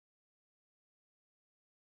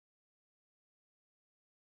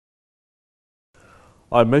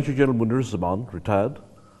I'm Major General Muniruzzaman, retired.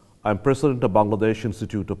 I'm President of Bangladesh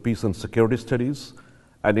Institute of Peace and Security Studies,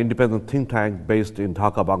 an independent think tank based in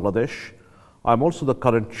Dhaka, Bangladesh. I'm also the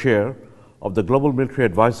current chair of the Global Military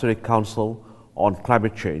Advisory Council on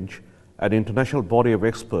Climate Change, an international body of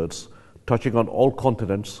experts touching on all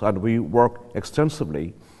continents, and we work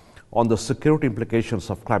extensively on the security implications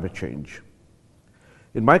of climate change.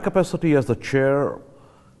 In my capacity as the chair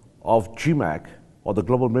of GMAC, or the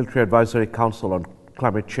Global Military Advisory Council on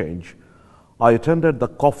Climate Change, I attended the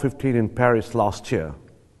COP15 in Paris last year.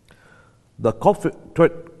 The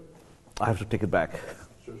I have to take it back.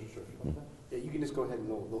 Sure. Yeah, you can just go ahead and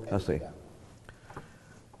we'll I see. that.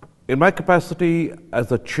 In my capacity as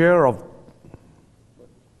the chair of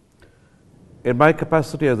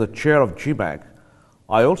GMAC,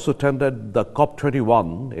 I also attended the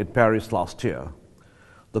COP21 in Paris last year.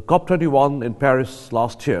 The COP21 in Paris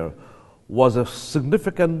last year was a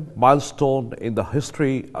significant milestone in the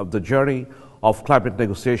history of the journey of climate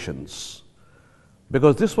negotiations,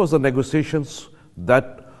 because this was the negotiations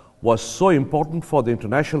that was so important for the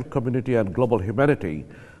international community and global humanity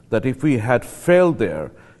that if we had failed there,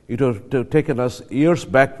 it would have taken us years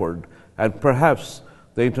backward, and perhaps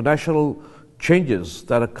the international changes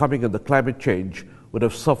that are coming in the climate change would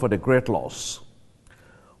have suffered a great loss.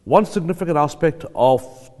 One significant aspect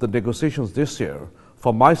of the negotiations this year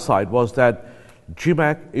from my side was that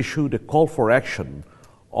GMAC issued a call for action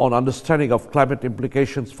on understanding of climate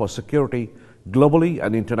implications for security globally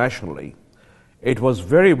and internationally. It was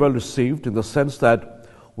very well received in the sense that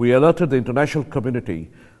we alerted the international community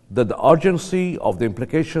that the urgency of the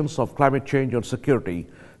implications of climate change on security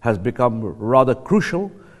has become rather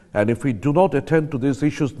crucial, and if we do not attend to these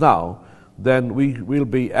issues now, then we will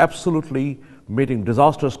be absolutely meeting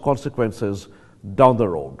disastrous consequences down the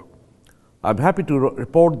road. I'm happy to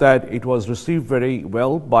report that it was received very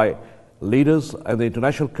well by leaders and the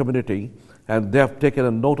international community, and they have taken a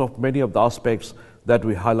note of many of the aspects that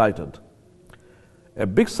we highlighted. A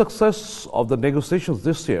big success of the negotiations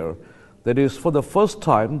this year, that is for the first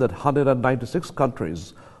time that 196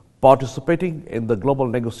 countries participating in the global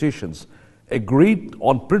negotiations agreed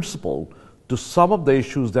on principle to some of the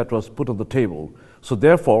issues that was put on the table. So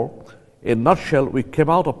therefore, in a nutshell, we came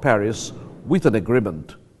out of Paris with an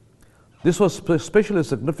agreement. This was especially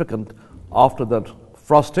significant after the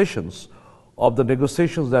frustrations of the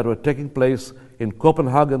negotiations that were taking place in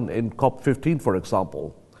Copenhagen in COP15, for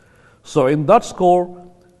example. So in that score,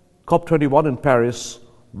 COP21 in Paris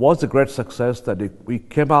was a great success that we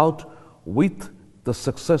came out with the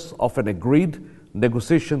success of an agreed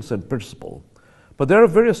negotiations in principle. But there are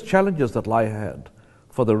various challenges that lie ahead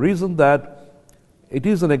for the reason that it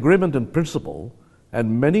is an agreement in principle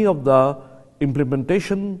and many of the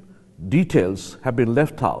implementation details have been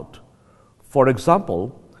left out. For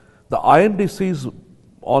example, the INDCs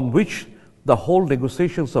on which the whole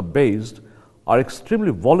negotiations are based are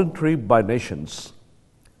extremely voluntary by nations.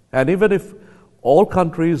 And even if all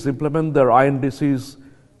countries implement their INDCs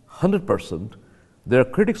 100%, there are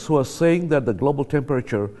critics who are saying that the global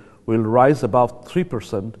temperature will rise above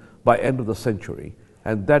 3% by end of the century.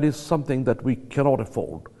 And that is something that we cannot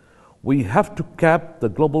afford. We have to cap the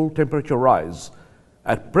global temperature rise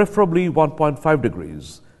at preferably 1.5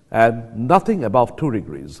 degrees and nothing above 2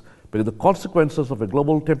 degrees, because the consequences of a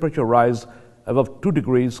global temperature rise above 2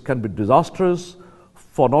 degrees can be disastrous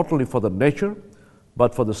for not only for the nature,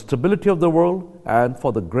 but for the stability of the world and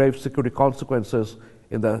for the grave security consequences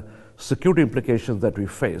in the security implications that we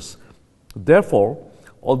face. Therefore,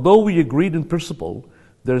 although we agreed in principle,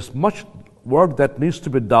 there is much work that needs to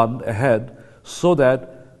be done ahead so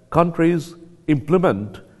that countries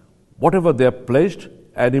implement whatever they have pledged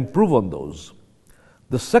and improve on those.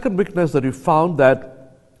 The second weakness that we found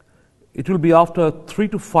that it will be after 3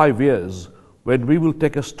 to 5 years when we will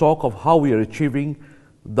take a stock of how we are achieving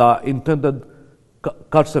the intended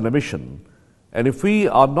cuts in emission. And if we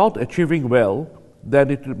are not achieving well, then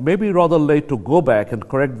it may be rather late to go back and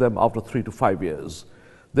correct them after 3 to 5 years.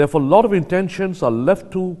 Therefore, a lot of intentions are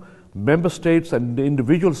left to member states and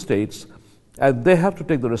individual states, and they have to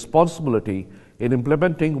take the responsibility in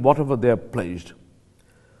implementing whatever they have pledged.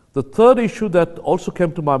 The third issue that also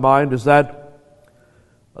came to my mind is that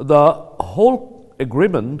the whole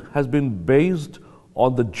agreement has been based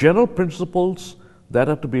on the general principles that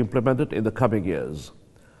are to be implemented in the coming years.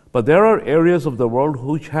 But there are areas of the world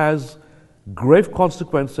which has grave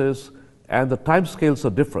consequences and the timescales are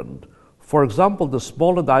different. For example, the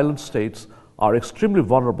small and island states are extremely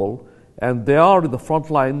vulnerable and they are in the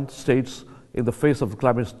frontline states in the face of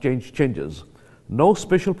climate change changes. No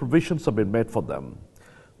special provisions have been made for them.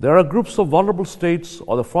 There are groups of vulnerable states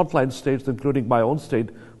or the frontline states, including my own state,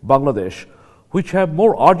 Bangladesh, which have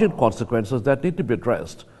more urgent consequences that need to be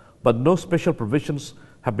addressed, but no special provisions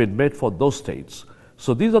have been made for those states.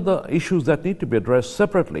 So these are the issues that need to be addressed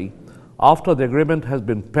separately after the agreement has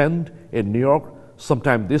been penned in New York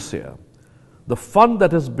sometime this year. The fund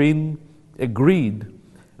that has been agreed,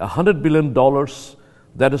 $100 billion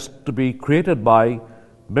that is to be created by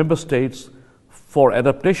member states for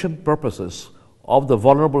adaptation purposes of the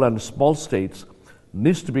vulnerable and small states,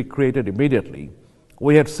 needs to be created immediately.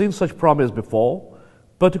 We had seen such promise before,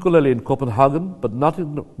 particularly in Copenhagen, but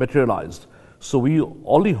nothing materialized. So we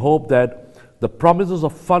only hope that the promises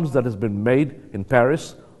of funds that has been made in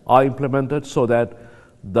Paris are implemented so that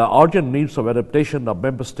the urgent needs of adaptation of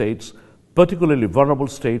member states, particularly vulnerable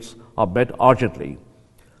states, are met urgently.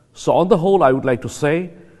 So on the whole, I would like to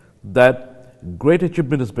say that great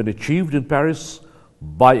achievement has been achieved in Paris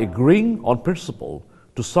by agreeing on principle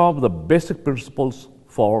to some of the basic principles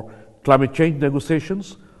for climate change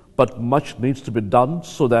negotiations, but much needs to be done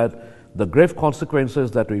so that the grave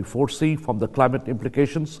consequences that we foresee from the climate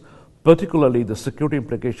implications, particularly the security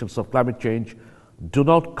implications of climate change, do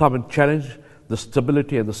not come and challenge the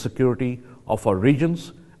stability and the security of our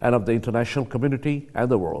regions and of the international community and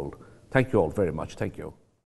the world. Thank you all very much. Thank you.